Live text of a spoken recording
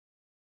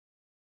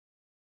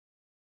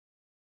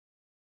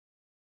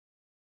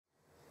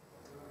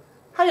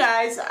Hi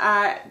guys,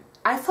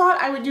 I thought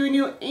I would do a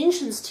new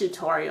Ancients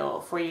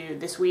tutorial for you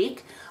this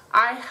week.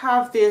 I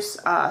have this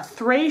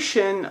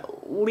Thracian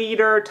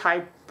leader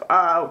type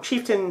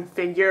chieftain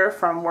figure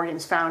from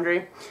Wargames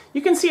Foundry.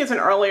 You can see it's an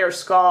earlier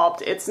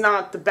sculpt. It's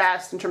not the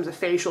best in terms of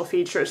facial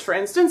features, for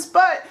instance,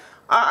 but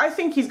I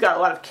think he's got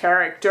a lot of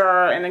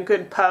character and a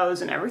good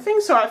pose and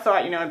everything, so I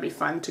thought, it'd be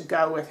fun to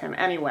go with him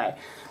anyway.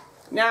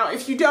 Now,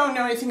 if you don't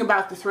know anything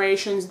about the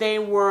Thracians, they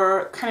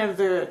were kind of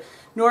the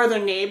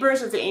northern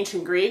neighbors of the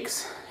ancient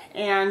Greeks,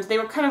 and they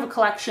were kind of a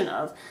collection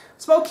of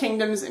small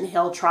kingdoms and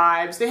hill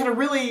tribes. They had a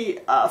really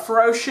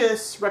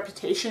ferocious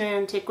reputation in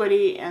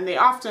antiquity, and they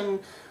often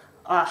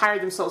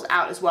hired themselves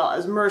out as well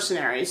as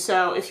mercenaries.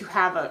 So if you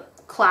have a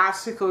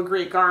classical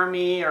Greek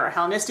army or a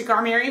Hellenistic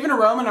army or even a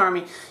Roman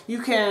army,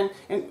 you can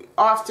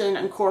often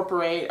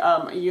incorporate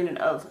a unit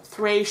of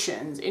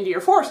Thracians into your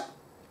force.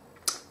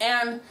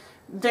 And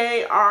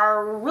they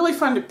are really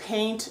fun to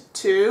paint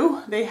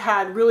too. They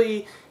had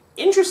really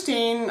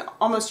interesting,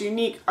 almost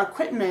unique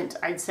equipment,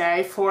 I'd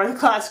say, for the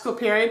classical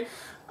period.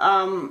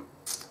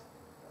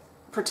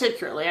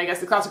 Particularly, I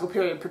guess the classical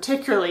period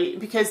particularly,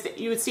 because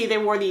you would see they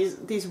wore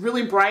these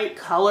really bright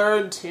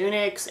colored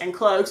tunics and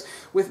cloaks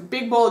with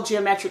big bold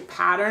geometric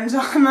patterns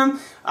on them.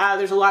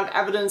 There's a lot of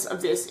evidence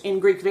of this in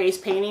Greek vase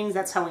paintings.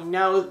 That's how we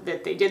know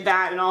that they did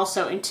that, and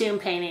also in tomb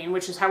painting,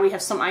 which is how we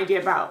have some idea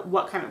about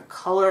what kind of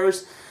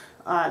colors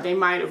they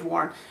might have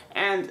worn.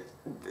 And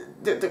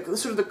the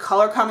sort of the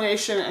color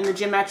combination and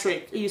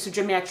the use of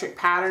geometric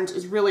patterns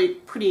is really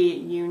pretty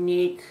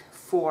unique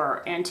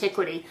for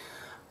antiquity.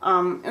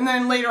 And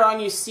then later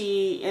on you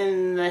see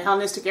in the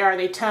Hellenistic era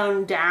they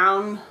toned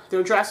down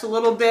their dress a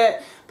little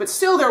bit, but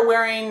still they're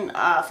wearing,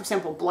 for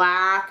example,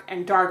 black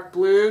and dark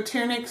blue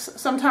tunics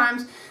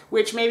sometimes,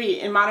 which maybe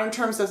in modern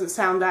terms doesn't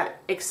sound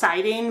that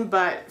exciting,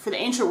 but for the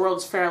ancient world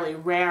it's fairly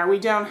rare. We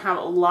don't have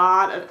a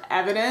lot of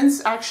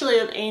evidence actually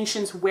of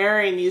ancients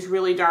wearing these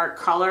really dark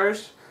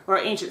colors, or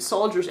ancient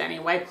soldiers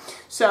anyway.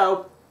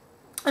 So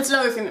that's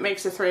another thing that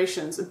makes the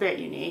Thracians a bit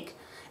unique.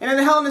 And in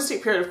the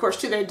Hellenistic period, of course,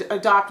 too, they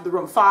adopted the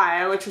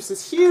rhomphaia, which was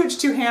this huge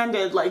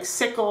two-handed, like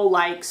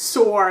sickle-like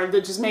sword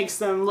that just makes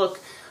them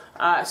look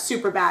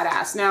super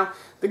badass. Now,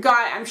 the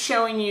guy I'm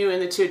showing you in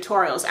the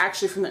tutorial is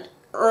actually from the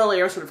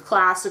earlier sort of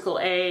classical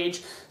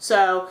age,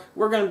 so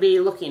we're going to be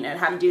looking at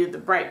how to do the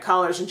bright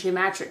colors and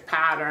geometric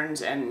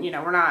patterns, and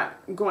we're not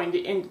going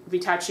to be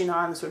touching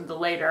on sort of the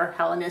later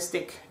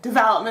Hellenistic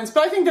developments,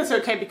 but I think that's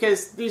okay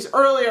because these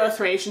earlier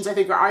Thracians I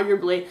think are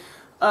arguably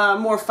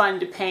more fun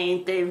to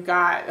paint. They've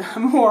got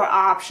more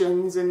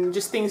options and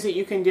just things that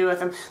you can do with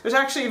them. There's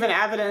actually even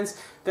evidence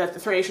that the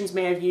Thracians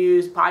may have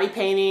used body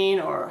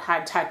painting or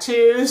had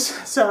tattoos,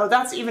 so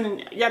that's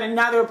even yet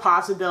another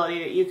possibility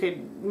that you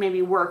could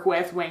maybe work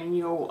with when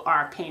you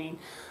are painting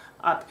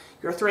up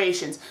your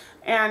Thracians.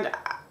 And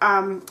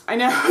I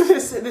know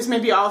this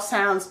maybe all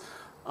sounds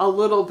a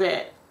little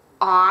bit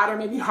odd or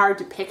maybe hard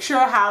to picture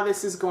how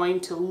this is going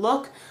to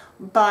look,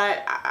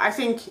 but I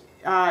think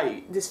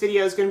this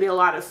video is going to be a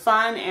lot of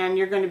fun, and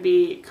you're going to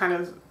be kind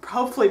of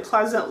hopefully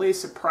pleasantly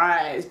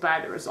surprised by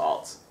the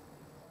results.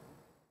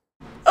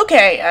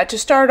 Okay, to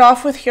start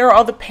off with, here are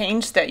all the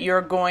paints that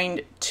you're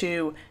going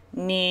to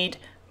need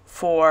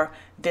for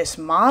this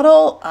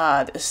model.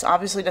 This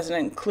obviously doesn't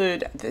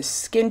include the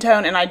skin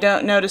tone, and I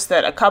don't notice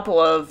that a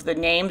couple of the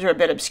names are a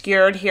bit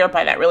obscured here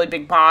by that really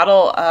big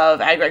bottle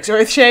of Agrex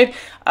Earthshade.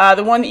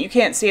 The one that you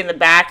can't see in the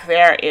back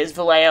there is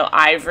Vallejo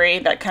Ivory,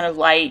 that kind of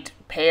light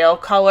pale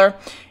color.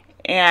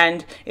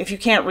 And if you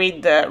can't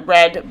read the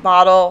red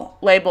bottle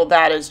label,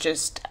 that is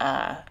just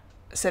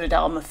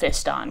Citadel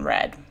Mephiston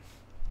red.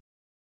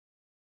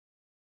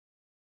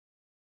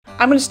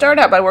 I'm going to start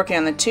out by working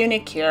on the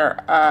tunic here.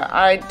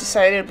 I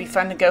decided it would be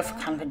fun to go for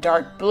kind of a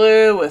dark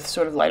blue with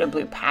sort of lighter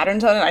blue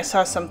patterns on it. I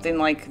saw something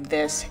like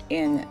this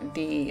in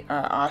the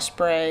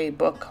Osprey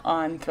book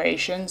on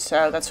Thracians,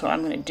 so that's what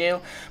I'm going to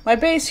do. My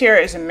base here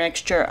is a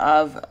mixture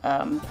of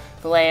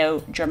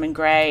Vallejo German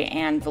Grey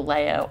and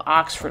Vallejo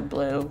Oxford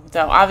Blue,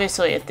 though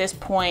obviously at this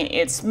point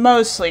it's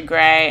mostly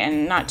gray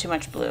and not too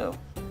much blue.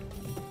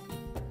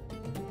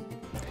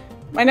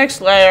 My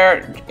next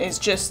layer is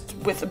just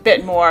with a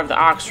bit more of the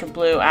Oxford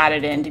Blue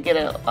added in to get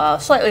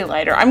it slightly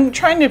lighter. I'm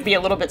trying to be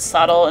a little bit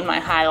subtle in my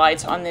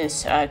highlights on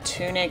this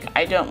tunic.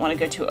 I don't want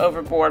to go too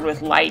overboard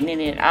with lightening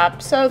it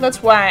up, so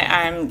that's why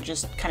I'm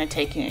just kind of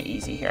taking it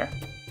easy here.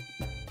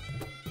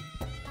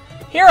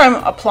 Here I'm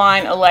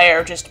applying a layer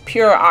of just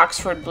pure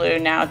Oxford Blue.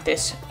 Now at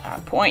this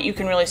point you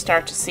can really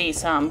start to see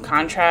some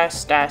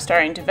contrast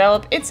starting to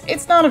develop.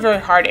 It's not a very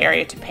hard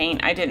area to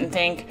paint, I didn't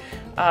think.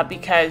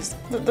 Because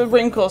the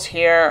wrinkles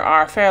here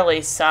are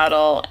fairly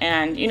subtle,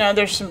 and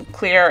there's some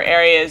clear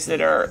areas that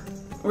are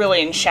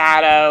really in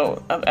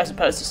shadow as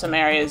opposed to some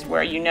areas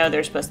where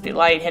there's supposed to be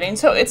light hitting,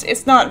 so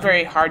it's not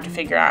very hard to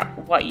figure out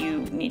what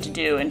you need to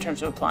do in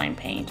terms of applying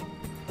paint.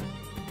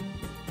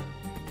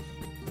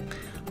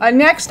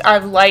 Next,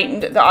 I've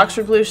lightened the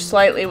Oxford Blue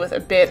slightly with a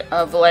bit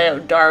of Vallejo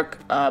Dark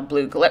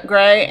Blue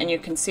Gray, and you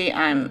can see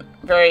I'm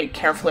very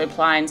carefully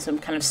applying some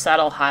kind of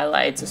subtle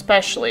highlights,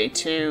 especially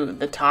to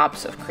the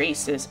tops of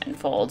creases and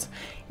folds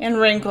and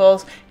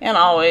wrinkles, and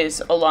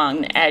always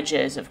along the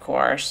edges, of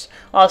course.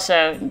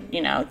 Also,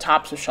 you know,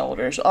 tops of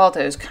shoulders, all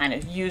those kind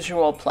of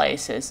usual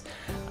places.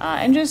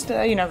 And just,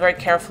 you know, very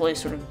carefully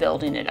sort of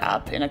building it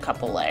up in a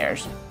couple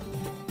layers.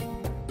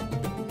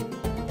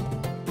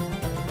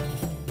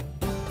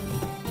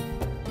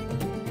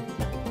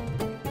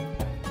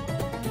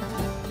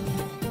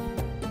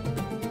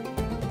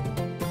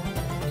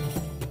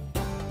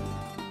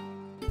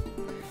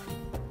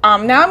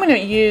 Now I'm going to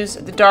use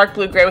the dark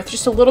blue gray with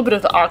just a little bit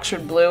of the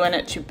Oxford blue in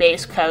it to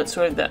base coat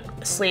sort of the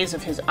sleeves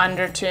of his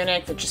under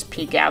tunic that just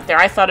peek out there.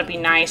 I thought it'd be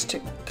nice to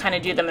kind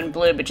of do them in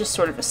blue, but just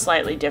sort of a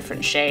slightly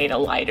different shade, a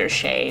lighter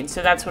shade.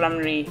 So that's what I'm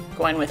going to be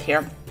going with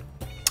here.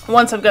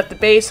 Once I've got the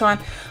base on,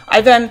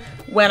 I then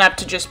went up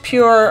to just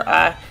pure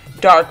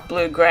dark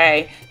blue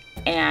gray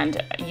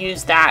and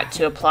use that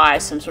to apply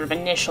some sort of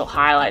initial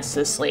highlights to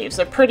the sleeves.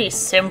 They're pretty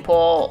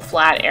simple,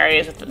 flat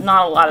areas with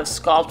not a lot of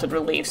sculpted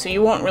relief, so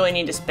you won't really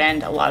need to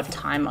spend a lot of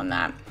time on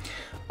that.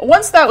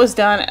 Once that was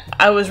done,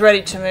 I was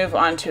ready to move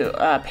on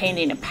to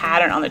painting a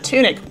pattern on the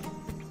tunic.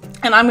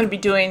 And I'm going to be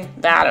doing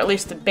that, or at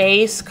least the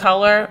base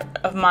color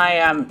of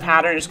my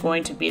pattern is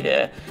going to be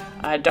the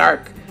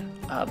dark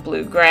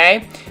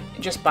blue-gray,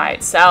 just by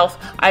itself.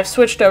 I've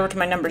switched over to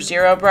my number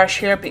 0 brush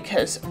here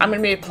because I'm going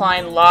to be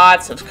applying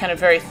lots of kind of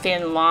very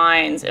thin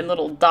lines and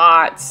little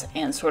dots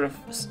and sort of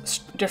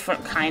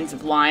different kinds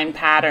of line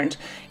patterns.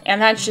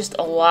 And that's just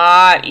a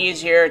lot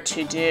easier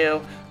to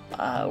do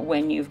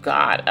when you've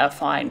got a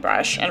fine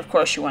brush. And of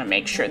course you want to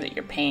make sure that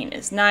your paint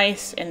is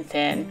nice and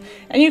thin.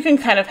 And you can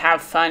kind of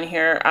have fun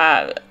here.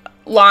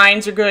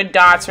 Lines are good,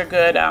 dots are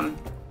good.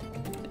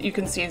 You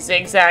can see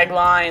zigzag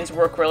lines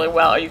work really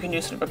well, or you can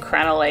do sort of a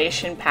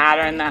crenellation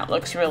pattern that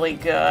looks really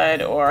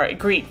good, or a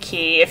Greek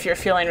key if you're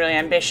feeling really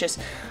ambitious.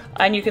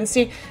 And you can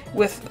see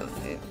with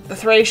the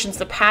Thracians,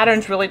 the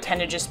patterns really tend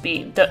to just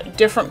be the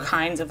different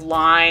kinds of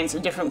lines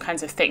and different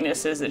kinds of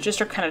thicknesses that just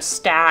are kind of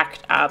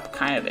stacked up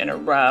kind of in a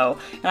row.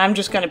 And I'm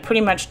just going to pretty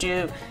much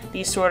do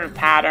these sort of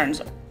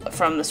patterns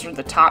from the sort of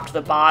the top to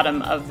the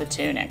bottom of the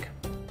tunic.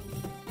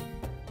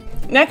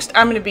 Next,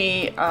 I'm going to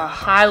be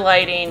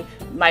highlighting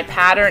my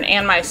pattern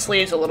and my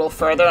sleeves a little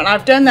further, and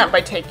I've done that by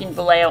taking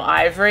Vallejo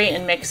Ivory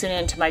and mixing it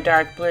into my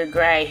dark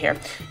blue-gray here.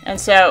 And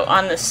so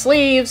on the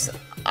sleeves,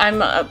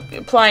 I'm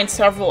applying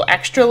several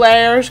extra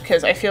layers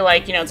because I feel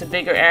like, you know, it's a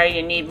bigger area,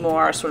 you need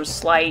more sort of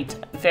slight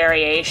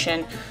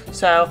variation.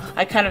 So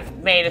I kind of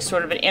made a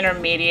sort of an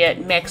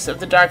intermediate mix of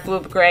the dark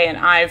blue-gray and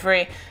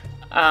ivory,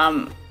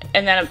 and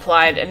then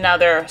applied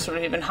another sort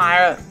of even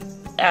higher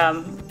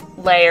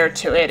layer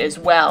to it as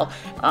well.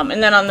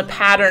 And then on the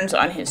patterns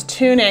on his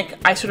tunic,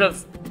 I sort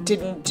of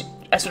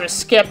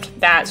skipped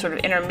that sort of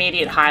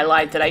intermediate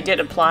highlight that I did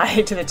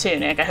apply to the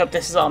tunic. I hope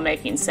this is all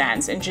making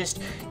sense, and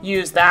just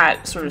use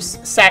that sort of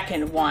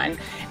second one.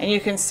 And you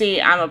can see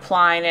I'm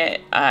applying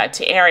it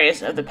to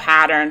areas of the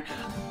pattern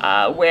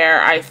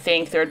where I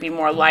think there would be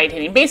more light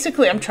hitting.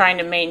 Basically, I'm trying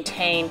to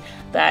maintain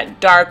that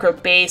darker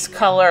base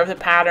color of the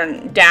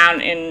pattern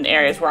down in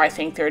areas where I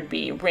think there'd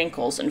be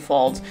wrinkles and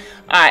folds.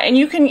 And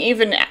you can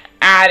even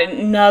add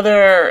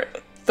another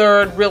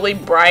third really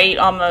bright,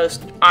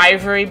 almost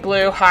ivory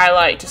blue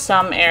highlight to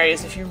some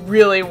areas if you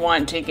really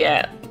want to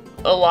get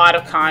a lot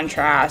of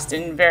contrast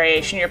and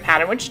variation in your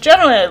pattern, which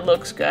generally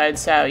looks good.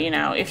 So, you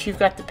know, if you've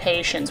got the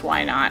patience,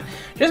 why not?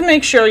 Just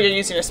make sure you're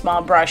using a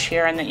small brush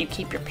here and that you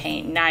keep your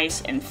paint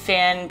nice and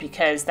thin,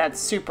 because that's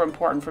super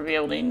important for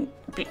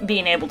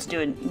being able to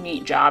do a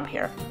neat job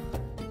here.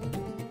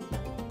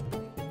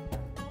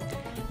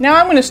 Now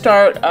I'm going to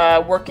start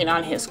working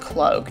on his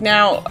cloak.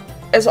 Now,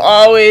 as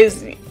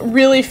always,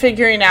 really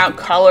figuring out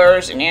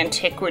colors in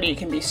antiquity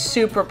can be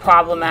super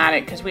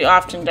problematic because we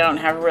often don't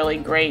have really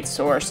great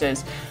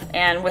sources.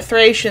 And with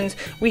Thracians,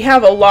 we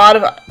have a lot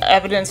of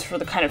evidence for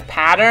the kind of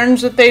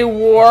patterns that they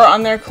wore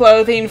on their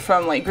clothing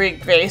from like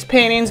Greek vase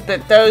paintings,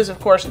 but those of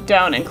course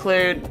don't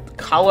include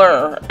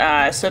color,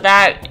 so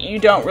that you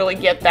don't really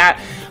get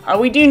that.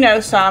 We do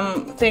know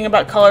something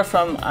about color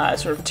from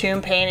sort of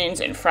tomb paintings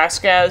and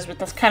frescoes, but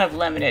that's kind of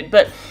limited.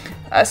 But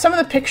some of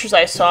the pictures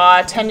I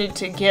saw tended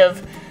to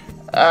give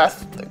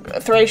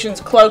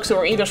Thracians cloaks that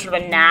were either sort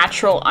of a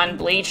natural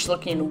unbleached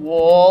looking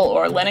wool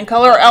or linen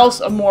color, or else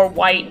a more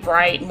white,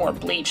 bright, more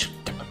bleached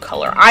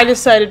color. I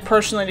decided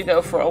personally to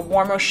go for a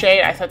warmer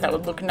shade. I thought that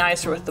would look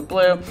nicer with the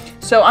blue.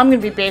 So I'm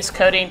going to be base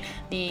coating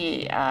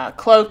the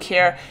cloak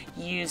here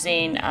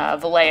using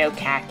Vallejo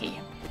khaki.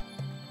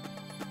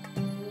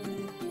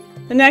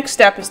 The next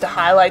step is to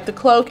highlight the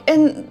cloak,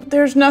 and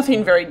there's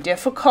nothing very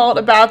difficult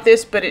about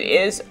this, but it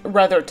is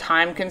rather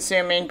time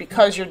consuming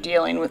because you're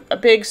dealing with a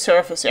big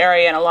surface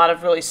area and a lot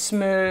of really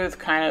smooth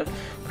kind of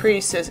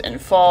creases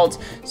and folds.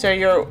 So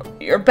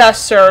you're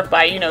best served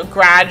by, you know,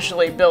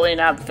 gradually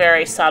building up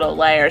very subtle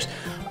layers.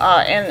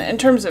 And in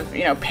terms of,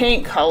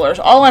 paint colors,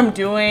 all I'm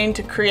doing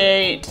to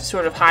create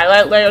sort of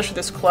highlight layers for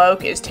this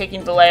cloak is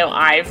taking Vallejo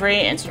Ivory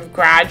and sort of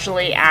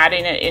gradually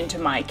adding it into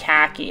my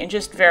khaki and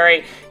just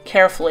very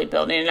carefully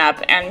building it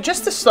up. And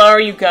just the slower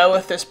you go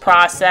with this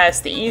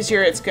process, the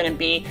easier it's going to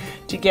be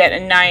to get a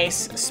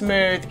nice,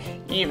 smooth,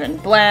 even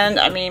blend.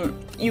 I mean,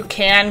 you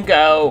can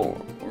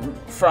go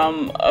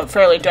from a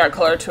fairly dark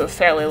color to a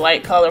fairly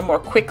light color more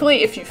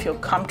quickly if you feel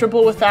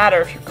comfortable with that,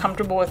 or if you're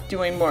comfortable with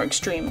doing more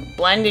extreme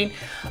blending.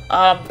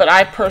 But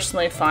I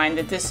personally find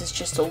that this is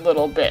just a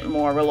little bit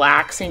more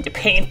relaxing to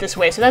paint this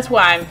way, so that's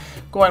why I'm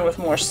going with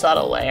more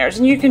subtle layers.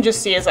 And you can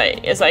just see as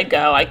I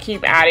go, I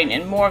keep adding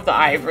in more of the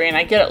ivory, and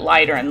I get it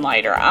lighter and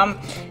lighter.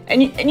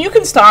 And you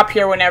can stop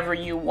here whenever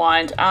you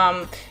want.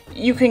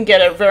 You can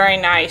get a very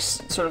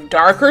nice sort of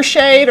darker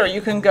shade, or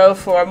you can go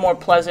for a more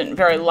pleasant,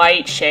 very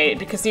light shade,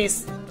 because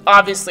these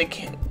obviously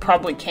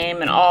probably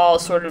came in all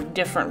sort of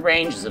different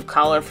ranges of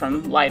color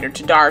from lighter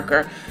to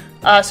darker.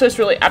 So it's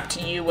really up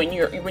to you when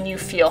you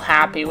feel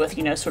happy with,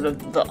 sort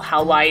of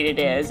how light it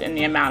is and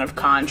the amount of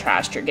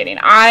contrast you're getting.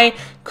 I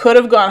could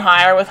have gone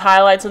higher with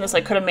highlights in this.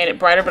 I could have made it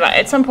brighter, but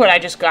at some point I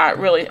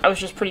was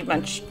just pretty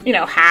much,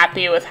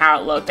 happy with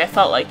how it looked. I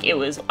felt like it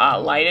was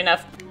light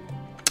enough.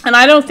 And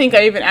I don't think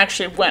I even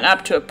actually went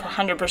up to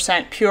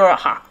 100% pure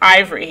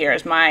ivory here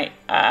as my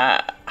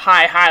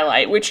high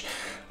highlight, which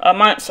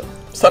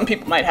some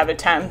people might have a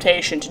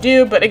temptation to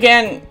do, but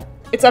again,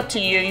 it's up to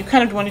you. You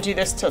kind of want to do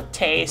this to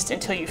taste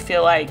until you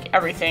feel like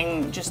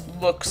everything just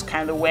looks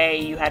kind of the way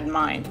you had in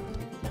mind.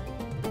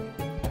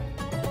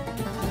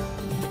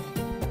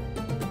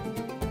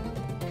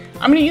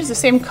 I'm going to use the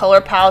same color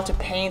palette to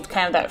paint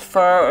kind of that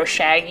fur or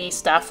shaggy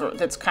stuff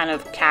that's kind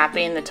of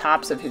capping the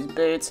tops of his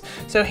boots.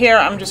 So here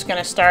I'm just going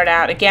to start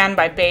out again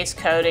by base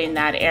coating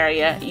that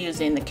area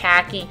using the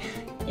khaki.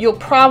 You'll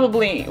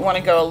probably want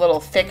to go a little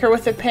thicker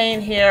with the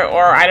paint here,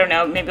 or I don't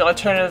know, maybe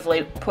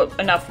alternatively put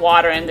enough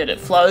water in that it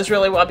flows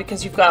really well,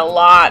 because you've got a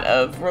lot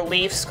of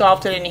relief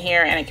sculpted in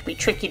here and it can be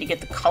tricky to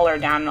get the color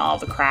down in all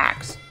the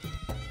cracks.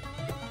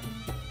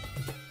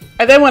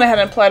 I then went ahead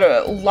and applied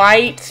a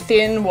light,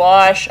 thin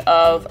wash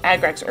of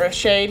Agrex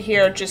Earthshade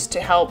here just to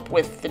help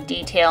with the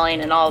detailing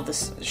and all of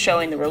this,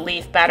 showing the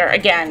relief better.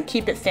 Again,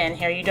 keep it thin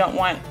here. You don't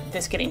want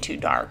this getting too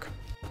dark.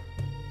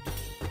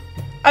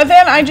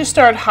 Then I just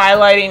started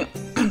highlighting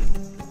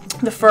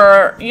the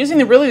fur using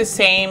really the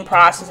same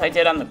process I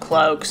did on the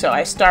cloak. So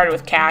I started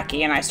with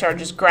khaki and I started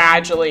just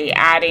gradually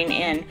adding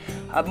in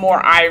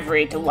more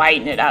ivory to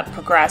lighten it up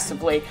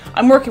progressively.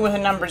 I'm working with a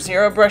number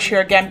 0 brush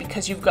here again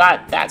because you've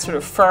got that sort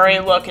of furry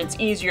look. It's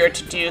easier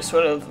to do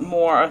sort of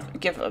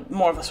give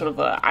more of a sort of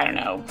a, I don't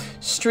know,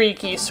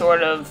 streaky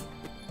sort of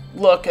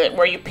look at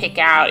where you pick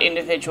out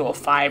individual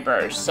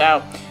fibers.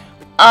 So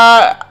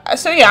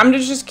yeah, I'm gonna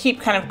just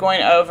keep kind of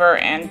going over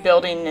and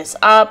building this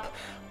up.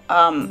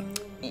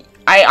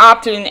 I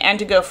opted in the end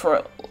to go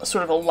for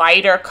sort of a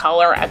lighter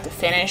color at the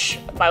finish.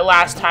 My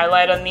last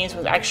highlight on these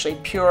was actually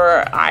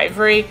pure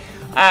ivory,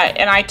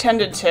 and I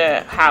tended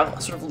to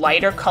have sort of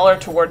lighter color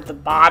toward the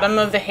bottom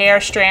of the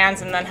hair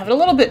strands and then have it a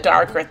little bit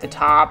darker at the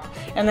top.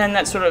 And then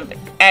that sort of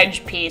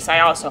edge piece, I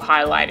also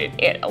highlighted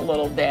it a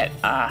little bit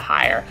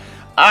higher.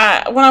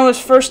 When I was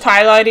first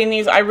highlighting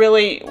these, I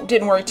really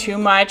didn't worry too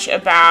much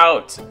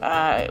about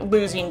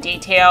losing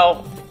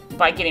detail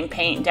by getting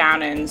paint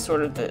down in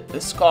sort of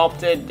the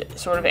sculpted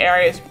sort of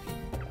areas.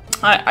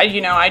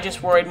 I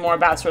just worried more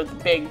about sort of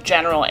the big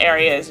general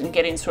areas and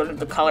getting sort of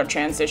the color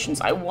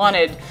transitions I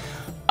wanted.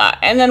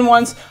 And then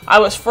once I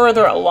was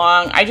further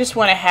along, I just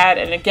went ahead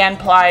and again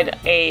applied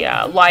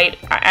a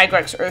light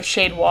Agrex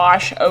Earthshade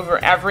wash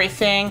over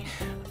everything,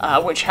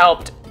 which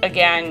helped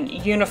again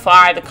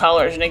unify the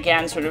colors and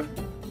again sort of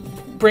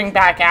bring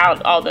back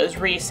out all those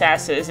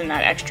recesses and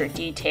that extra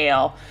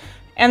detail.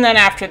 And then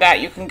after that,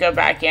 you can go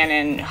back in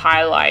and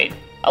highlight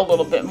a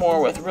little bit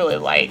more with really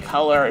light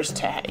colors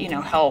to,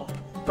 help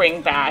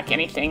bring back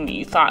anything that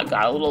you thought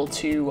got a little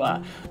too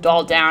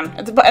dulled down.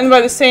 And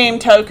by the same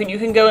token, you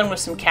can go in with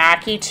some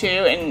khaki too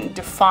and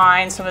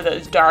define some of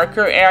those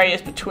darker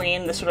areas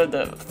between the sort of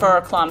the fur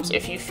clumps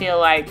if you feel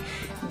like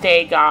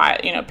they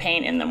got,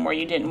 paint in them where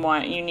you didn't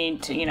want. You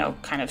need to,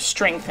 kind of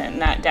strengthen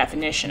that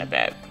definition a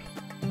bit.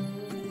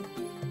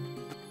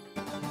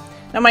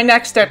 Now my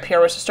next step here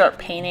was to start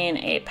painting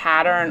a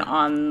pattern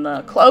on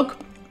the cloak.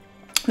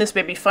 This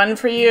may be fun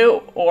for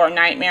you or a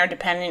nightmare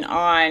depending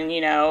on,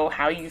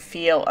 how you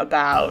feel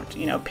about,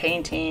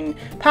 painting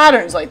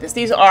patterns like this.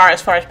 These are,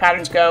 as far as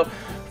patterns go,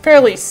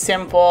 fairly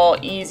simple,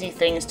 easy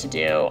things to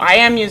do. I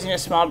am using a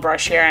small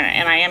brush here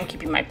and I am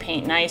keeping my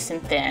paint nice and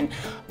thin.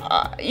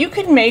 You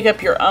can make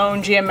up your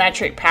own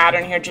geometric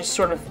pattern here just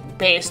sort of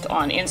based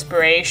on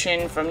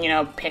inspiration from,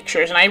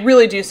 pictures. And I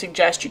really do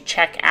suggest you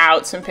check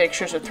out some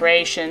pictures of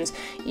Thracians,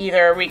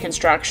 either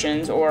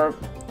reconstructions or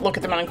look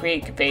at them on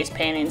Greek vase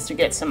paintings to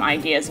get some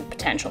ideas of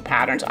potential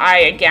patterns. I,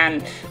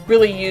 again,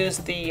 really use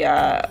the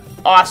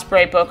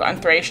Osprey book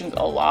on Thracians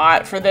a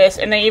lot for this.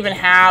 And they even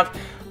have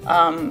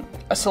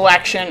a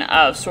selection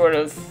of sort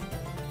of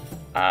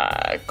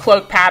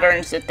cloak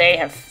patterns that they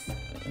have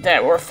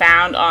that were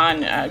found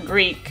on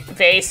Greek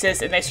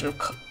faces, and they sort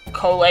of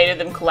collated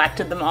them,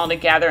 collected them all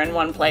together in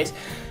one place.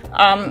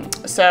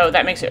 So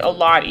that makes it a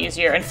lot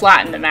easier, and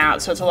flattened them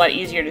out, so it's a lot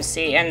easier to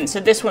see. And so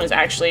this one is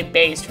actually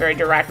based very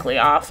directly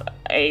off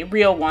a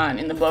real one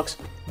in the books.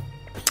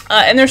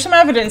 And there's some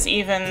evidence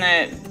even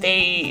that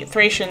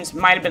Thracians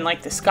might have been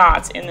like the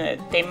Scots, in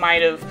that they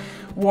might have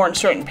worn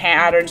certain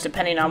patterns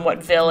depending on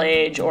what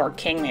village or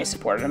king they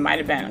supported. It might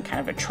have been kind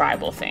of a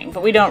tribal thing,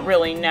 but we don't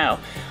really know.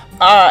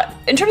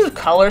 In terms of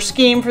color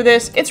scheme for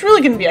this, it's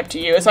really going to be up to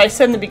you. As I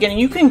said in the beginning,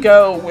 you can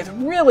go with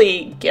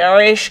really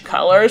garish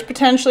colors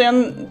potentially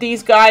on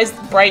these guys,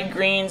 bright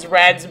greens,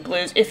 reds,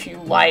 blues, if you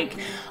like.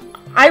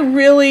 I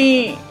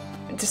really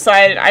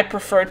decided I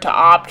preferred to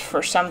opt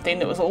for something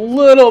that was a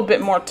little bit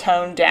more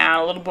toned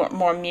down, a little bit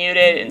more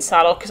muted and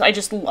subtle, because I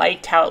just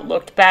liked how it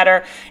looked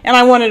better, and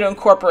I wanted to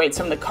incorporate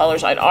some of the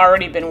colors I'd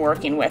already been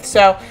working with.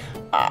 So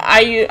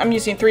I'm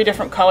using 3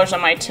 different colors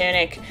on my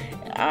tunic.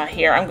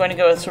 Here I'm going to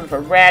go with sort of a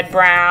red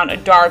brown, a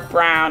dark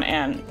brown,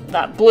 and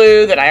that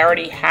blue that I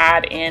already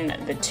had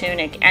in the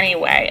tunic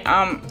anyway.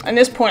 At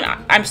this point,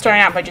 I'm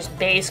starting out by just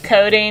base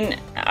coating,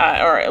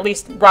 or at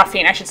least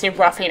roughing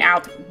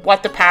out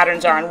what the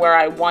patterns are and where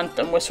I want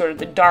them with sort of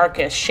the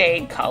darkest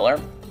shade color.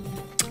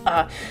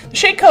 The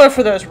shade color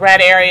for those red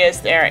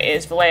areas there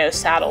is Vallejo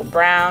Saddle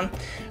Brown.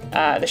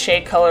 The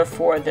shade color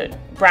for the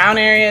brown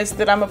areas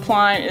that I'm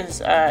applying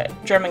is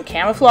German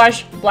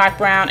Camouflage Black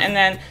Brown, and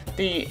then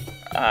the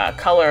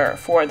color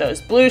for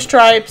those blue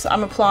stripes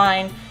I'm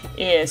applying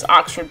is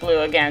Oxford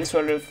Blue, again,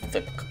 sort of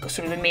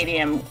the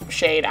medium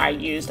shade I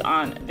used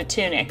on the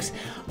tunics.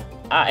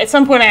 At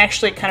some point I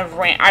actually kind of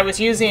I was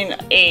using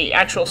a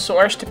actual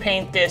source to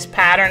paint this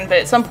pattern, but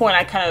at some point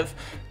I kind of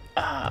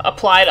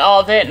applied all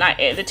of it,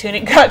 and the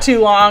tunic got too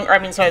long, or I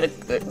mean, sorry,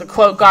 the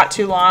cloak got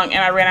too long,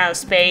 and I ran out of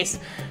space.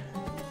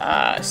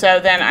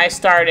 So then I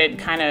started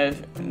kind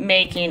of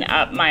making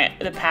up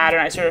the pattern.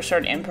 I sort of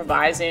started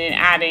improvising and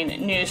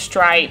adding new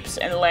stripes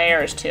and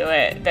layers to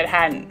it that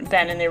hadn't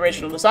been in the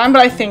original design, but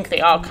I think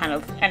they all kind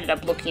of ended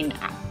up looking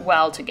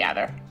well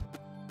together.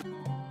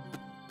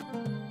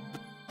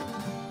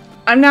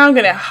 I'm now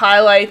going to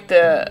highlight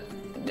the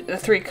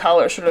 3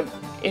 colors sort of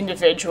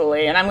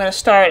individually, and I'm going to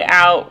start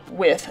out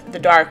with the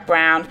dark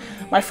brown.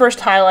 My first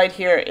highlight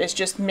here is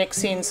just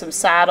mixing some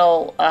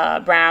saddle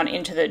brown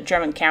into the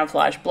German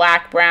Camouflage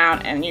Black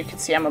Brown, and you can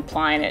see I'm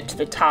applying it to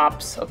the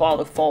tops of all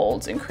the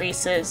folds and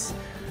creases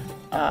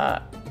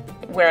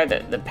where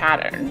the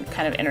pattern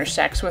kind of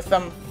intersects with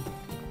them.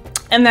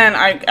 And then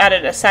I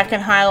added a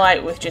second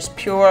highlight with just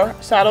pure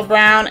saddle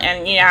brown,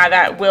 and yeah,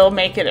 that will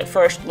make it at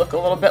first look a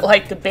little bit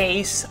like the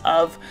base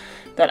of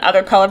that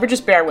other color, but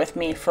just bear with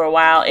me for a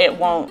while. It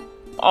won't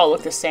all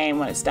look the same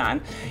when it's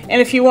done. And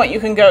if you want, you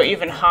can go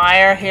even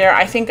higher here.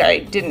 I think I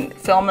didn't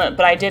film it,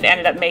 but I did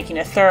end up making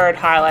a third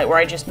highlight where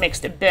I just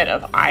mixed a bit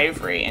of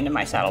ivory into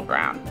my saddle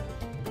brown.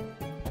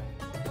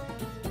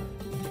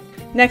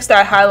 Next,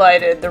 I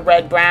highlighted the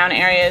red-brown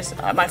areas.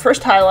 My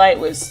first highlight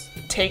was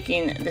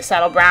taking the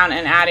saddle brown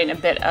and adding a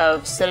bit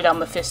of Citadel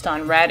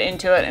Mephiston red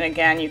into it, and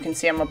again, you can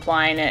see I'm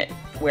applying it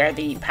where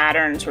the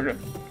pattern sort of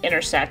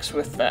intersects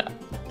with the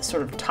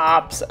sort of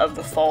tops of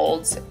the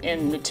folds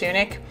in the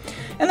tunic.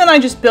 And then I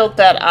just built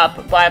that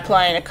up by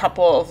applying a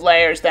couple of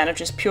layers then of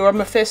just pure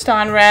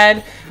Mephiston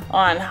red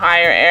on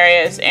higher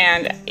areas,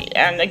 and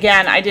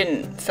again, I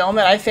didn't film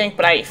it, I think,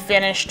 but I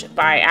finished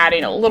by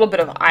adding a little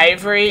bit of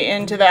ivory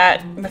into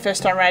that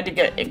Mephiston red to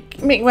get it,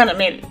 when it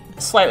made it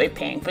slightly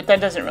pink, but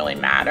that doesn't really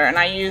matter. And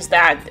I used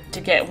that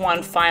to get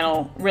one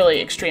final really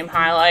extreme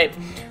highlight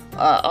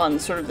on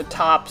sort of the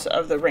tops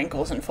of the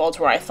wrinkles and folds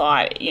where I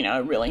thought, you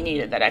know, it really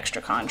needed that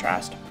extra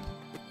contrast.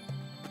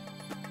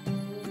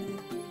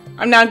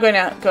 I'm now going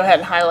to go ahead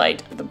and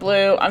highlight the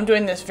blue. I'm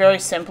doing this very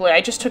simply.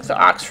 I just took the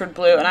Oxford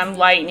blue and I'm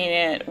lightening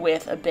it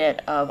with a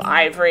bit of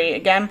ivory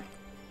again.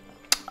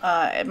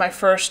 My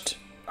first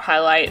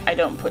highlight, I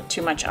don't put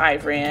too much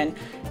ivory in,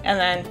 and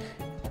then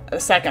the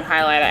second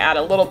highlight, I add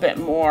a little bit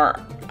more.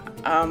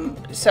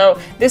 So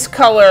this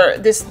color,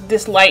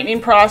 this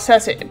lightening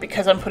process,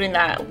 because I'm putting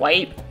that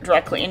white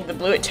directly into the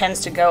blue, it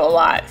tends to go a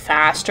lot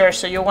faster.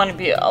 So you'll want to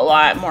be a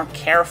lot more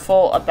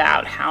careful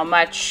about how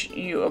much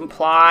you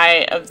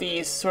apply of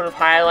these sort of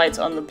highlights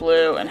on the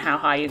blue and how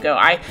high you go.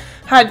 I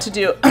had to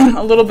do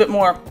a little bit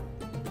more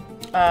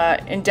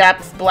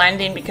in-depth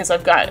blending because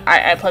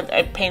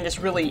I painted this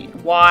really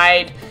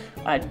wide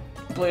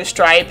blue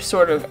stripe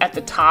sort of at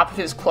the top of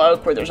his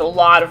cloak where there's a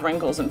lot of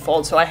wrinkles and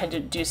folds, so I had to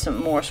do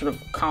some more sort of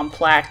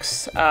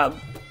complex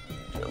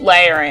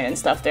layering and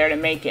stuff there to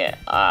make it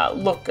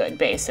look good,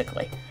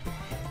 basically.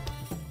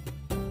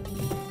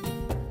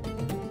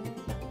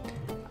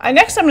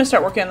 Next I'm going to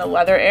start working on the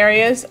leather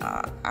areas,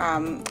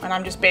 and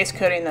I'm just base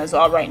coating those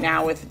all right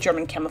now with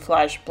German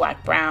Camouflage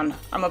Black Brown.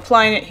 I'm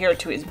applying it here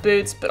to his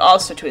boots, but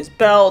also to his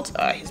belt,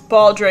 his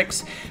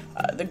baldricks,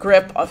 the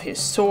grip of his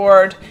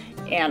sword,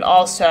 and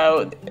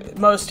also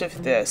most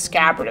of the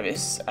scabbard of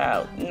his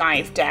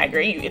knife dagger.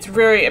 It's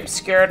very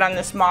obscured on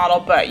this model,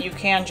 but you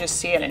can just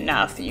see it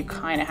enough that you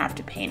kind of have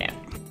to paint it.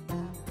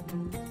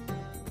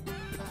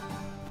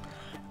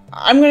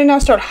 I'm going to now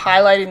start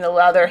highlighting the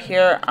leather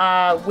here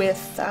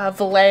with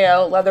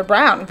Vallejo Leather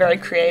Brown. Very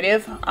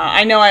creative.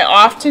 I know I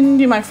often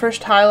do my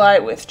first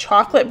highlight with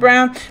chocolate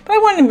brown, but I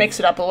wanted to mix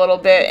it up a little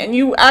bit, and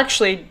you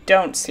actually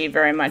don't see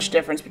very much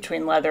difference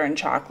between leather and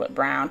chocolate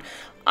brown.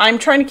 I'm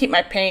trying to keep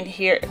my paint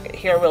here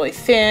really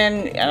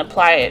thin and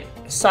apply it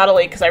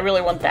subtly because I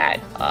really want that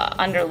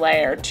under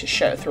layer to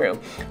show through.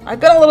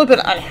 I've been a little bit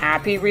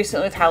unhappy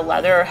recently with how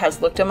leather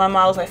has looked on my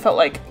models. I felt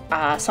like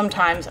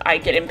sometimes I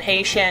get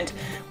impatient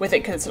with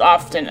it because it's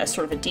often a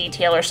sort of a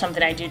detail or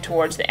something I do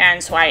towards the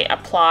end, so I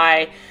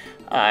apply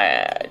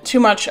too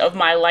much of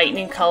my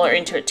lightning color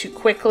into it too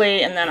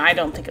quickly, and then I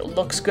don't think it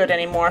looks good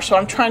anymore. So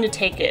I'm trying to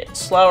take it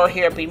slower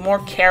here, be more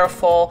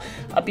careful,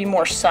 be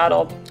more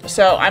subtle.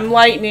 So I'm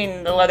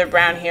lightening the leather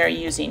brown here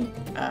using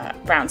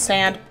brown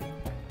sand,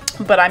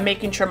 but I'm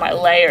making sure my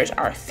layers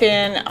are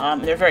thin.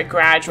 They're very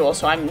gradual,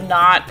 so I'm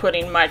not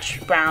putting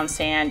much brown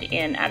sand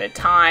in at a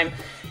time,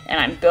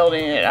 and I'm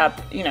building it up,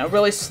 you know,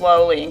 really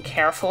slowly and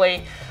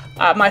carefully.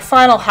 My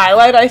final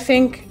highlight, I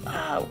think,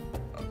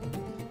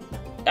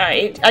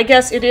 I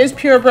guess it is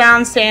pure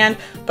brown sand,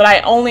 but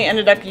I only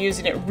ended up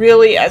using it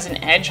really as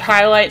an edge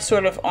highlight,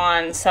 sort of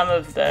on some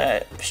of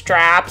the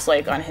straps,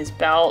 like on his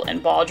belt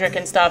and baldric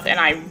and stuff, and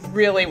I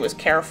really was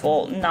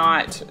careful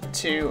not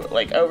to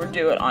like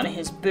overdo it on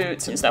his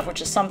boots and stuff,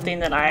 which is something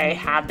that I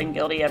have been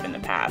guilty of in the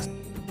past.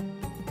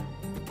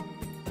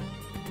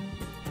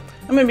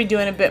 I'm going to be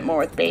doing a bit more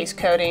with base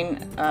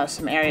coating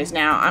some areas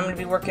now. I'm going to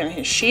be working on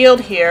his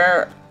shield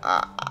here.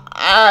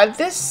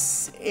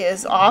 This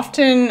is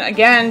often,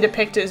 again,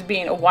 depicted as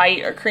being a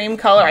white or cream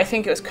color. I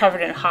think it was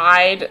covered in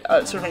hide,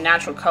 sort of a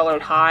natural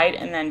colored hide,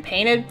 and then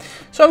painted.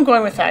 So I'm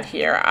going with that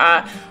here.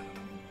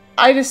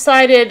 I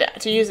decided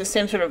to use the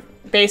same sort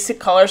of basic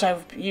colors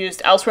I've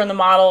used elsewhere in the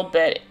model,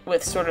 but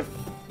with sort of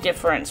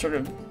different sort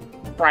of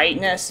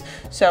brightness.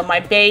 So my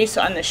base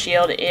on the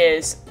shield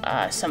is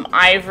some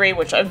ivory,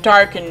 which I've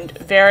darkened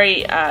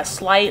very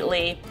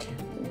slightly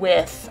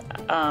with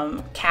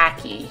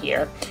khaki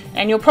here,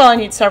 and you'll probably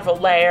need several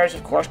layers,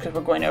 of course, because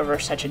we're going over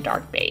such a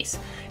dark base.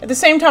 At the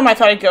same time, I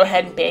thought I'd go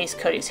ahead and base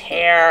coat his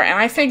hair, and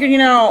I figured, you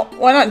know,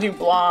 why not do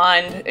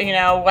blonde? You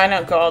know, why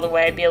not go all the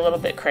way, be a little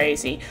bit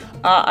crazy?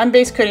 I'm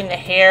base coating the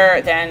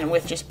hair then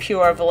with just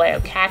pure Vallejo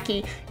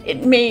khaki.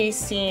 It may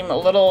seem a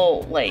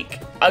little like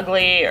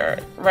ugly or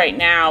right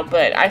now,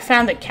 but I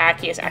found that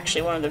khaki is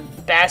actually one of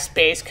the best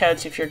base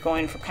coats if you're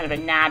going for kind of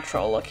a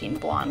natural looking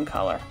blonde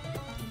color.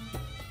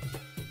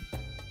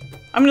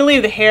 I'm going to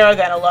leave the hair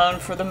then alone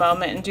for the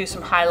moment and do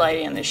some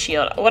highlighting on the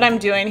shield. What I'm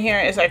doing here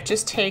is I've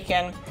just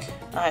taken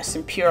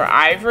some pure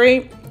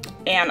ivory,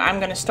 and I'm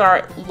going to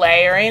start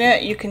layering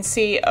it. You can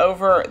see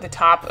over the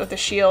top of the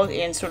shield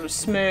in sort of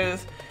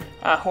smooth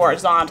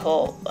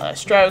horizontal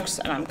strokes,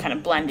 and I'm kind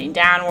of blending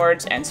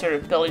downwards and sort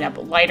of building up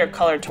a lighter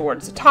color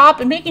towards the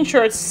top and making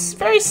sure it's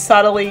very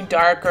subtly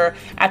darker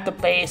at the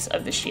base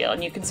of the shield.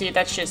 And you can see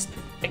that's just,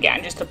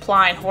 again, just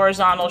applying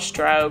horizontal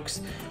strokes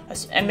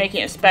and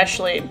making it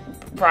especially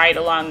bright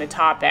along the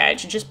top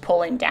edge and just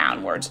pulling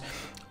downwards.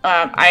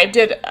 I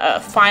did a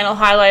final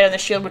highlight on the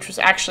shield, which was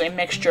actually a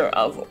mixture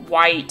of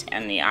white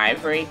and the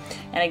ivory.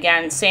 And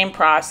again, same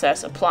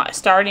process,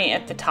 starting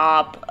at the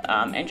top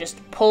and just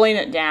pulling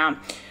it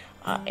down.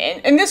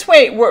 And this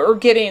way, we're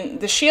getting,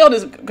 the shield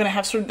is going to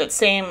have sort of that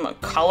same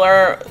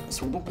color,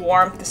 sort of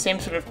warmth, the same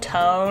sort of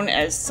tone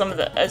as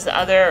the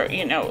other,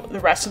 you know, the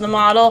rest of the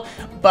model.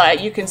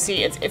 But you can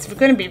see it's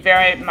going to be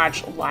very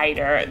much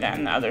lighter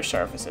than the other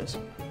surfaces.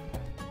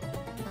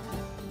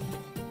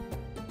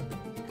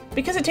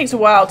 Because it takes a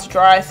while to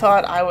dry, I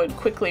thought I would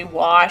quickly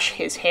wash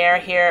his hair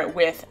here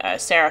with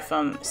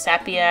Seraphim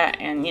Sepia,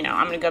 and you know,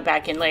 I'm going to go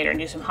back in later and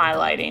do some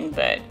highlighting,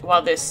 but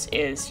while this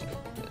is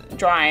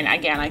drying,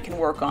 again, I can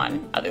work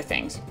on other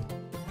things.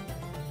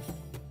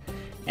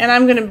 And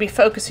I'm going to be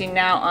focusing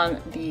now on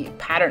the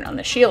pattern on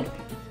the shield.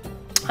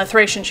 The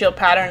Thracian shield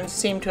patterns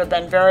seem to have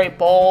been very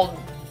bold,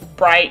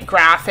 bright,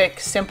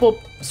 graphic, simple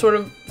sort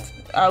of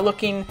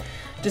looking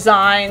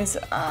designs.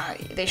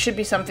 They should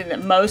be something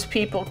that most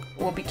people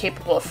will be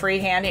capable of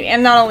freehanding,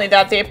 and not only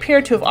that, they appear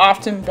to have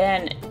often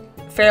been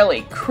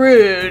fairly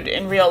crude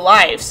in real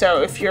life.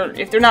 So if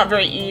they're not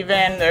very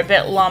even, they're a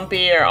bit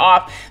lumpy or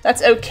off,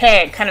 that's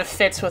okay. It kind of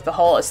fits with the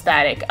whole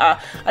aesthetic.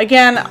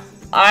 Again,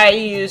 I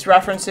used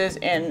references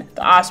in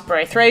the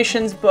Osprey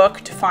Thracian's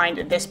book to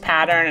find this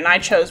pattern, and I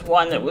chose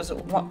one that was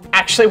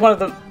actually one of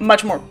the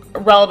much more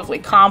relatively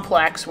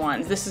complex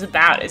ones. This is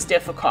about as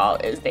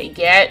difficult as they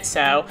get,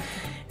 so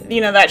you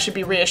know, that should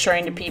be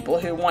reassuring to people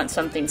who want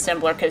something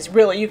simpler, because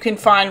really you can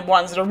find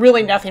ones that are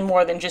really nothing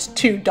more than just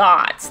 2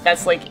 dots.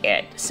 That's like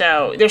it.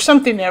 So there's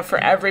something there for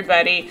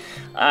everybody,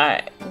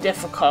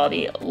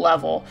 difficulty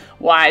level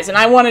wise. And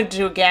I wanted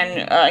to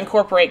again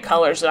incorporate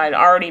colors that I'd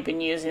already been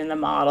using in the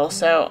model.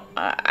 So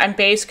I'm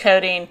base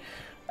coating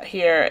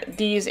here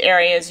these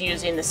areas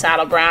using the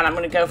saddle brown. I'm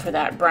going to go for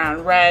that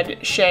brown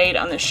red shade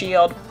on the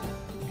shield.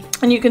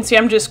 And you can see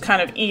I'm just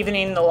kind of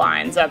evening the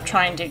lines up,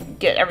 trying to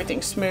get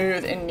everything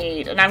smooth and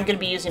neat. And I'm going to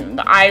be using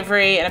the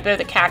ivory and a bit of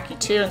the khaki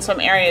too in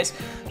some areas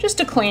just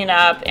to clean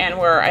up, and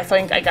where I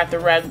think I got the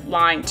red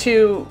line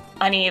too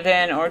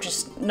uneven or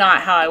just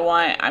not how I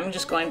want, I'm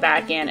just going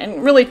back in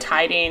and really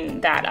tidying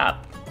that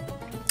up.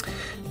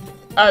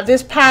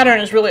 This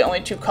pattern is really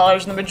only 2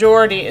 colors, and the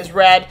majority is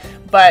red,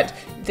 but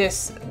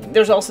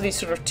there's also these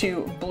sort of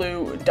 2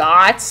 blue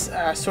dots,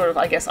 sort of,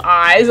 I guess,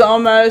 eyes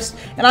almost,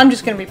 and I'm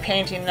just going to be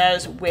painting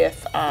those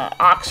with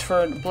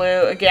Oxford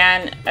blue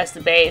again as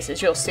the base,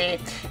 as you'll see.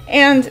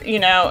 And, you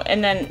know,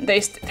 and then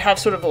they have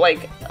sort of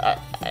like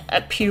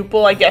a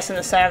pupil, I guess, in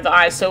the center of the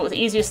eyes. So the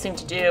easiest thing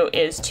to do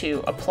is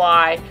to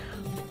apply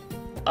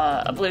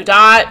a blue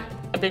dot,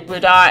 a big blue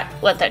dot,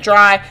 let that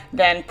dry,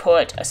 then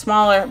put a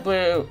smaller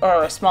blue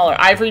or a smaller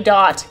ivory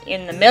dot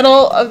in the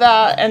middle of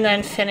that, and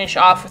then finish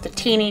off with a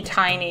teeny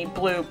tiny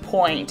blue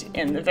point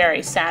in the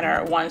very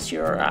center once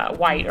your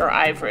white or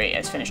ivory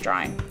is finished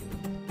drying.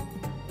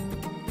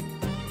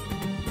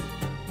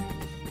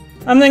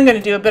 I'm then going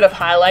to do a bit of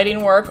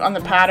highlighting work on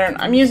the pattern.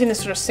 I'm using the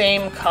sort of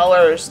same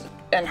colors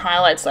and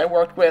highlights I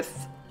worked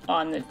with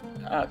on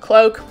the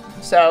cloak.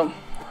 So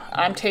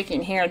I'm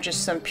taking here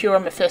just some pure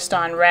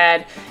Mephiston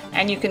red,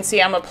 and you can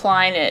see I'm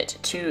applying it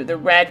to the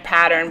red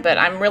pattern, but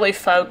I'm really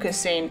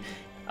focusing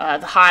the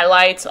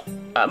highlights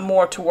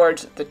more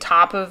towards the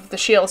top of the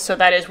shield. So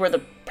that is where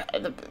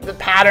the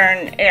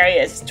pattern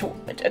area is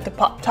at the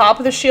top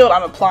of the shield.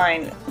 I'm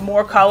applying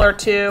more color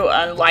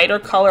to lighter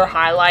color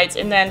highlights,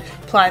 and then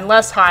applying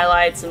less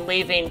highlights and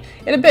leaving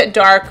it a bit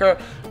darker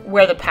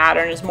where the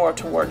pattern is more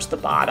towards the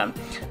bottom.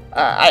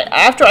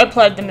 After I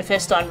applied the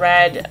Mephiston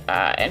red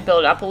and built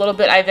it up a little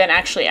bit, I then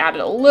actually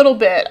added a little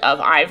bit of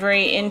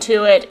ivory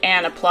into it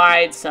and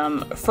applied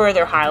some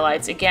further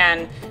highlights,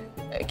 again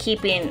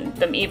keeping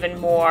them even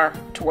more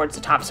towards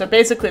the top. So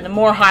basically, the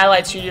more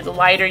highlights you do, the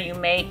lighter you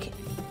make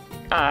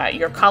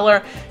your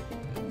color,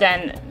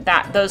 then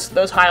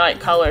those highlight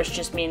colors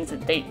just means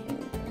that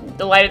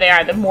the lighter they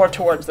are, the more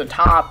towards the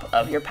top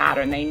of your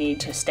pattern they need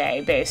to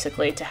stay,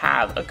 basically, to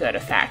have a good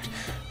effect.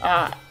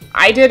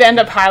 I did end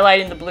up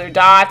highlighting the blue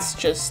dots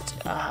just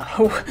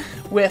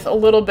with a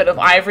little bit of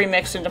ivory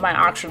mixed into my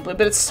Oxford blue,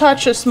 but it's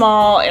such a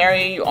small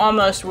area you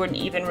almost wouldn't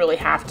even really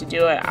have to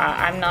do it.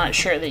 I'm not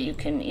sure that you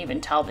can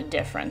even tell the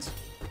difference.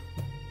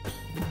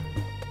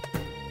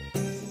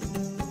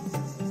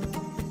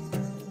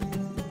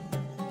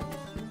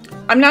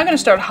 I'm now going to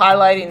start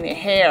highlighting the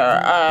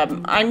hair.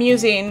 I'm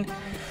using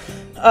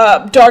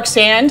dark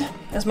sand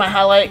as my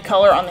highlight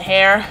color on the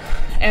hair.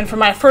 And for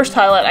my first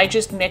highlight, I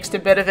just mixed a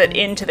bit of it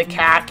into the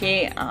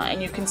khaki,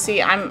 and you can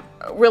see I'm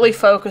really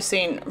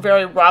focusing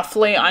very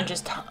roughly on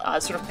just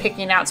sort of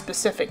picking out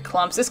specific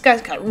clumps. This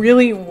guy's got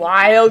really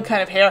wild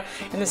kind of hair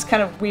and this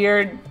kind of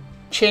weird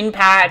chin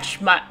patch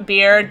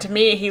beard. To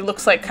me, he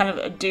looks like kind of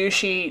a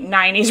douchey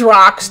 90s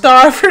rock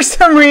star for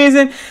some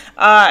reason.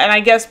 And I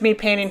guess me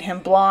painting him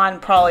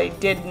blonde probably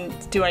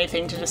didn't do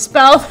anything to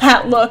dispel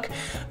that look.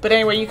 But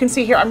anyway, you can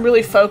see here I'm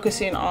really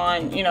focusing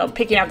on, you know,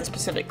 picking out the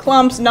specific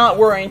clumps, not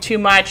worrying too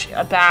much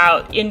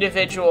about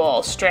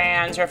individual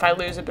strands or if I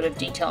lose a bit of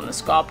detail in the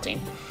sculpting.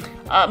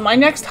 My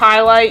next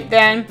highlight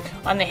then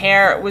on the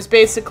hair was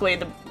basically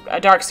the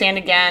dark sand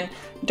again,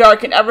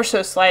 darkened ever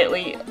so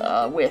slightly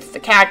with the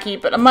khaki,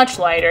 but a much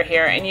lighter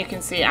here, and you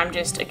can see I'm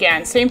just,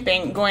 again, same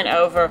thing, going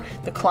over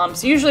the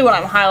clumps. Usually when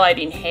I'm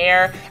highlighting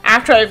hair,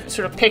 after I've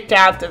sort of picked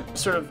out the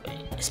sort of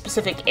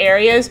specific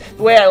areas,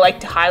 the way I like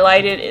to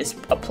highlight it is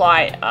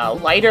apply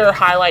lighter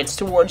highlights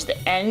towards the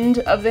end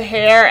of the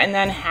hair and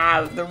then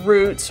have the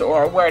roots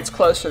or where it's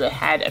close to the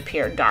head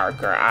appear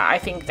darker. I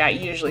think that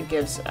usually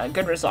gives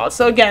good results.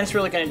 So again, it's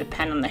really going to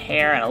depend on the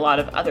hair and a lot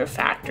of other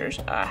factors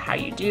how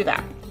you do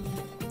that.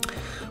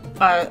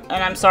 And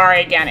I'm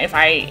sorry again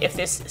if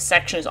this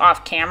section is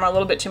off camera a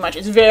little bit too much.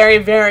 It's very,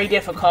 very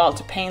difficult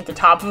to paint the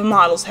top of a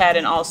model's head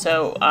and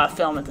also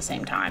film at the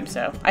same time,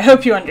 so I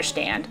hope you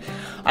understand.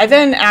 I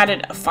then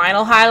added a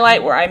final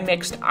highlight where I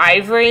mixed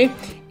ivory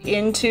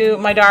into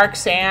my dark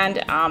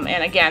sand,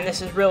 and again,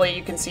 this is really,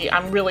 you can see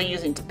I'm really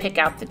using to pick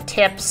out the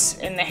tips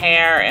in the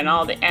hair and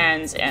all the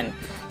ends, and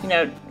you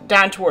know,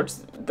 down towards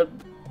the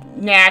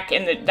neck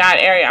and that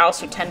area I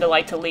also tend to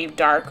like to leave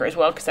darker as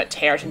well because that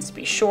tear tends to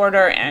be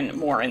shorter and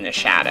more in the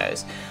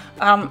shadows.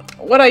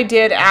 What I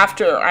did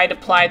after I'd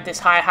applied this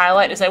high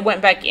highlight is I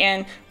went back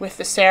in with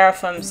the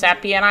Seraphim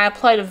Sepia and I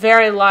applied a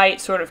very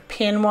light sort of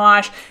pin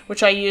wash,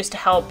 which I used to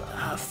help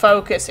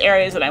focus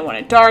areas that I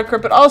wanted darker,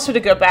 but also to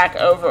go back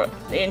over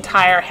the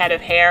entire head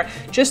of hair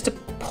just to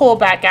pull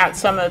back out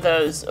some of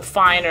those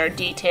finer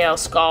detail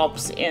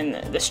sculpts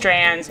in the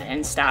strands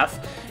and stuff,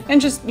 and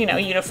just, you know,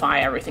 unify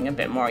everything a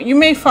bit more. You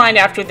may find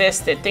after this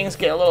that things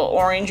get a little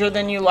oranger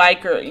than you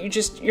like, or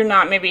you're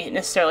not maybe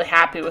necessarily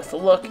happy with the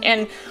look.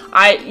 And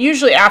I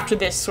usually after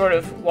this sort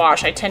of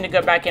wash, I tend to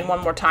go back in one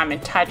more time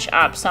and touch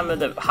up some of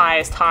the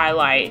highest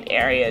highlight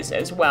areas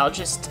as well,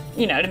 just,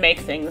 you know, to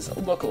make things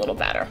look a little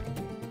better.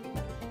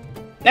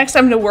 Next,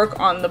 I'm going to work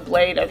on the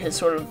blade of his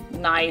sort of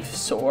knife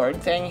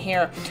sword thing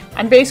here.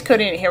 I'm base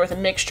coating it here with a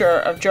mixture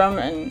of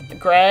German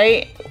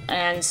gray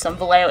and some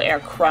Vallejo Air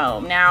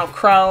chrome. Now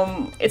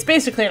chrome, it's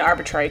basically an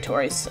arbitrary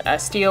choice.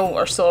 Steel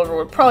or silver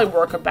would probably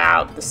work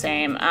about the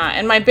same.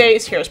 And my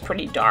base here is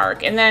pretty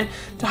dark. And then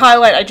to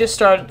highlight, I just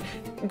started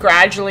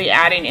gradually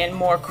adding in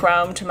more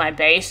chrome to my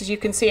base, as you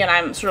can see, and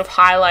I'm sort of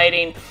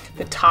highlighting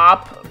the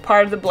top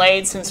part of the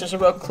blade since there's a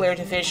real clear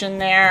division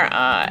there,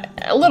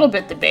 a little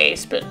bit the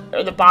base,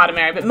 or the bottom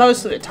area, but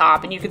mostly the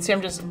top, and you can see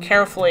I'm just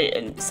carefully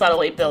and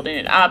subtly building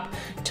it up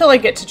till I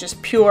get to just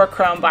pure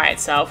chrome by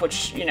itself,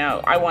 which, you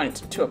know, I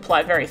want to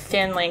apply very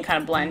thinly and kind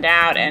of blend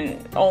out,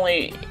 and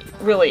only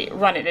really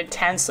run it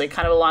intensely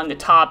kind of along the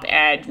top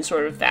edge and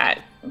sort of that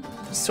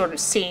sort of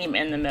seam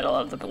in the middle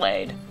of the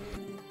blade.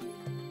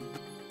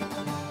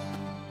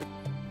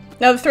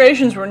 Now, the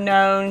Thracians were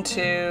known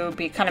to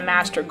be kind of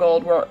master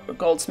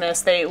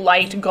goldsmiths. They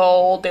liked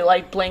gold, they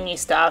liked blingy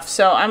stuff,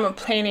 so I'm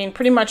painting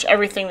pretty much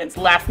everything that's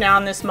left now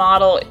in this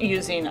model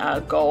using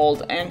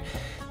gold. And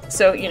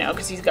so, you know,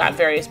 because he's got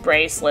various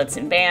bracelets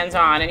and bands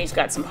on, and he's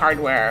got some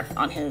hardware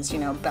on his, you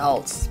know,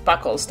 belts,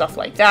 buckles, stuff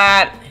like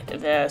that,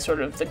 the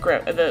sort of the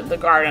grip, the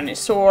guard on his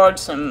sword,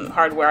 some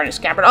hardware on his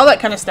scabbard, all that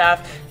kind of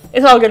stuff.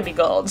 It's all going to be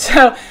gold.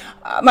 So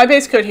my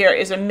base coat here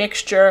is a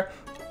mixture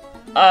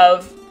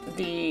of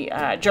the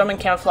German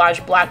camouflage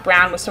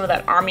black-brown with some of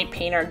that Army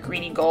Painter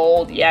greedy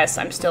gold. Yes,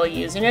 I'm still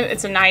using it.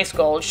 It's a nice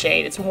gold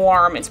shade. It's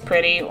warm, it's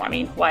pretty. I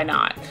mean, why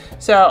not?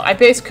 So I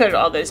base coated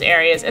all those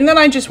areas, and then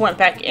I just went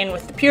back in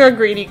with the pure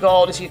greedy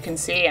gold, as you can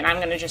see, and I'm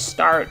going to just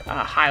start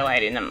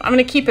highlighting them. I'm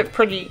going to keep it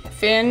pretty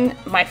thin,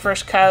 my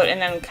first coat, and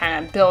then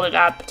kind of build it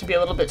up to be a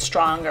little bit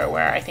stronger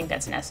where I think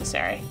that's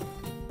necessary.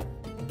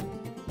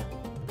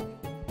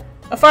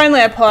 Finally,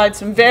 I applied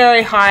some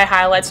very high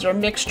highlights that are a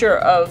mixture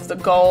of the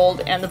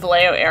gold and the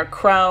Vallejo Air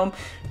chrome,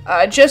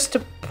 just to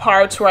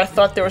parts where I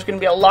thought there was going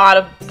to be a lot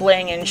of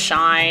bling and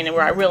shine, and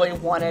where I really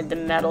wanted the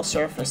metal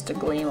surface to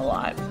gleam a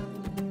lot.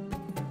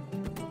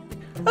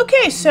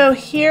 Okay, so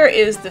here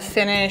is the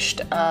finished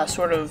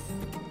sort of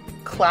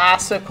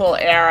classical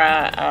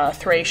era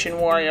Thracian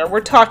warrior.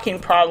 We're talking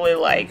probably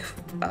like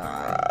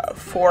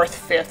 4th,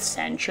 5th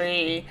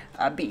century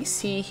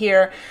BC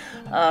here.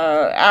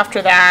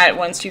 After that,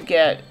 once you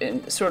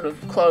get sort of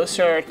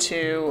closer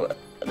to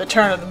the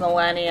turn of the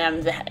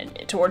millennium,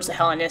 towards the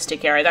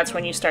Hellenistic era, that's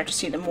when you start to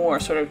see the more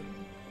sort of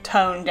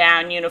toned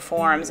down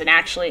uniforms, and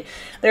actually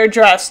their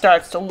dress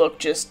starts to look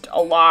just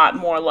a lot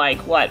more like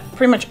what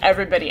pretty much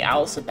everybody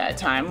else at that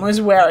time was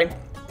wearing.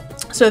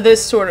 So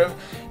this sort of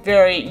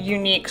very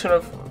unique sort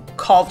of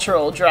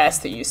cultural dress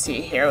that you see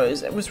here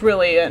was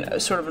really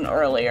sort of an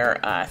earlier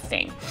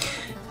thing.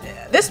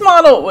 This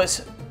model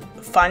was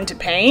fun to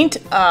paint,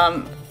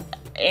 but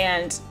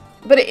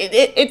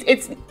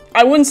it's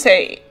I wouldn't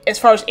say, as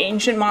far as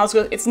ancient models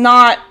go, it's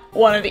not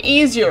one of the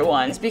easier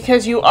ones,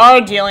 because you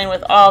are dealing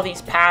with all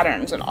these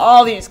patterns and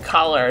all these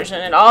colors,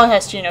 and it all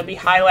has to, you know, be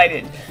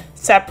highlighted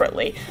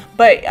separately.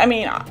 But I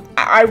mean,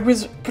 I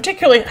was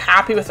particularly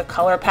happy with the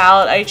color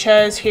palette I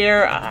chose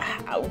here,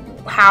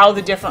 how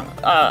the different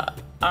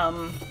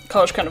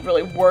colors kind of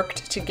really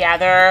worked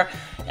together,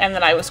 and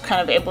that I was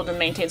kind of able to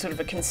maintain sort of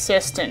a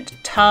consistent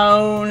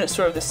tone,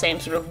 sort of the same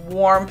sort of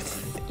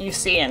warmth you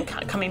see and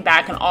coming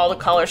back in all the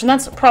colors. And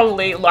that's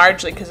probably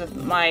largely because of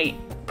my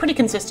pretty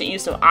consistent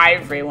use of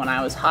ivory when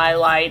I was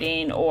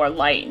highlighting or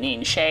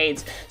lightening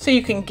shades, so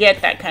you can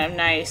get that kind of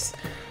nice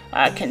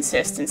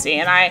consistency.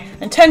 And I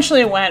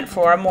intentionally went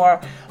for a more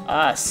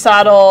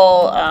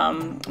subtle,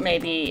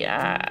 maybe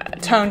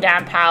toned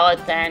down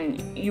palette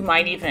than you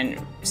might even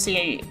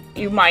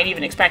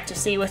expect to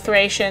see with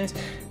Thracians.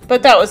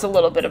 But that was a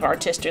little bit of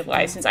artistic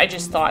license. I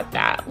just thought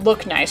that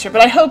looked nicer.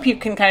 But I hope you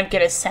can kind of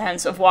get a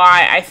sense of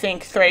why I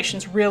think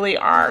Thracians really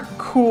are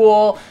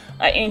cool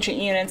ancient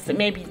units that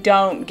maybe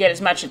don't get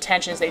as much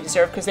attention as they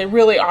deserve, because they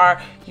really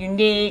are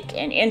unique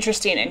and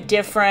interesting and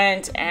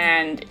different,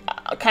 and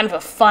kind of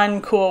a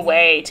fun, cool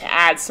way to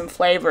add some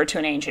flavor to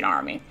an ancient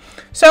army.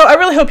 So I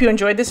really hope you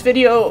enjoyed this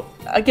video.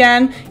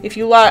 Again, if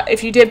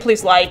you did,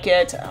 please like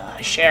it,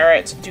 share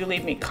it, do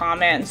leave me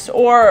comments,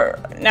 or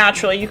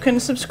naturally you can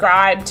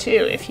subscribe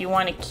too if you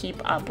want to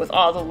keep up with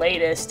all the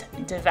latest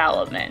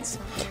developments.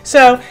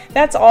 So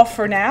that's all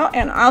for now,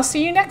 and I'll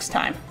see you next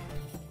time.